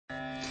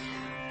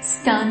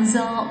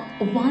Stanza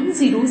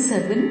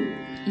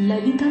 107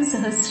 Lalita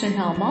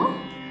Sahasranama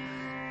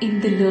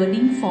in the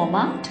learning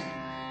format.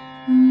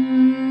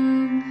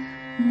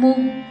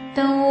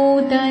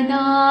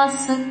 Mugdodana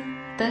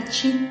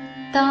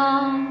Chitta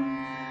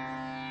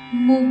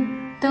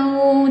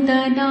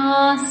Mugdodana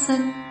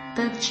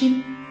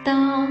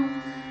Chitta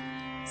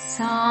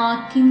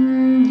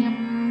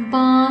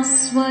Sakinyamba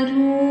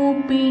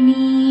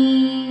Swarupini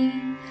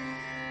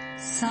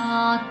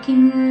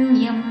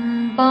Sakinyamba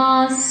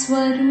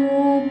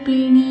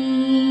Swarupini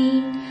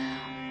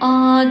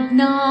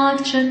Agna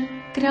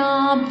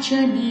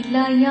Chakrabja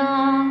Nilaya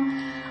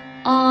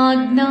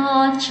Agna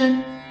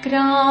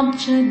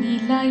Chakrabja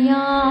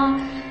Nilaya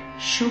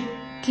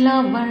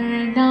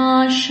Shuklavarna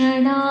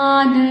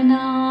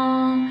Shadanana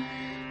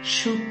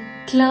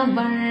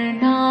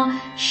Shuklavarna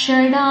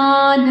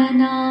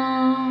Shadanana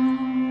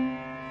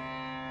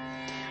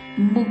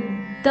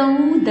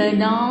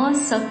Mugdodana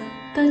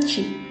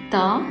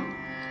Chitta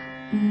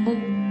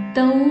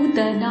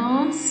Mugdodana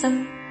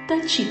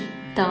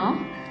Chitta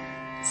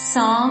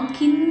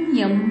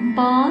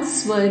Sakinyamba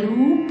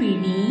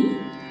Swarupini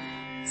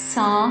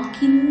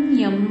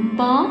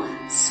Sakinyamba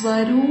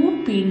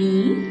Swarupini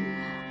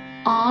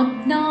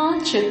Agna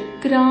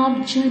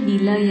Chakrabja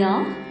Nilaya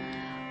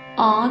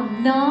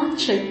Agna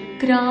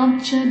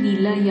Chakrabja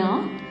Nilaya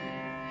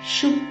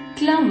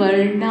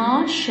Shuklavarna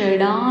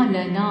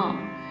Shadanana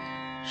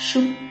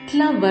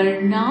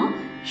Shuklavarna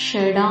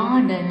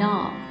Shadanana.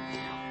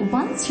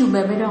 Once you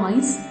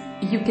memorize,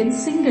 you can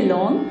sing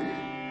along.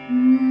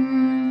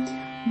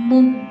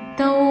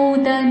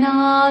 Mugdodana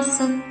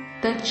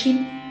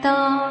Chitta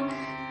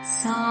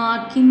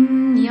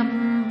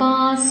Sakinyamba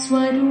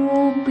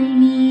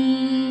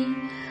Swarupini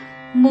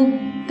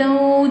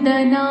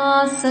Mugdodana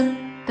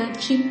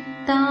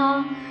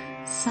Chitta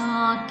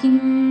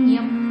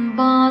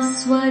Sakinyamba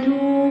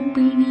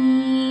Swarupini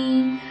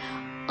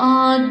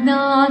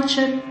Agna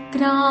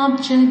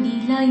Chakrabja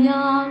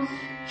Nilaya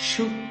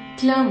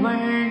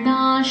Shuklavarna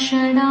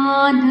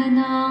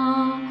Shadanana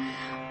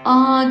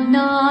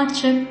Agna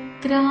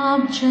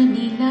Chakrabja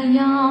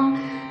Nilaya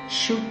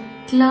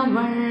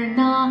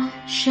Shuklavarna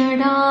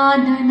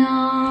Shadanana.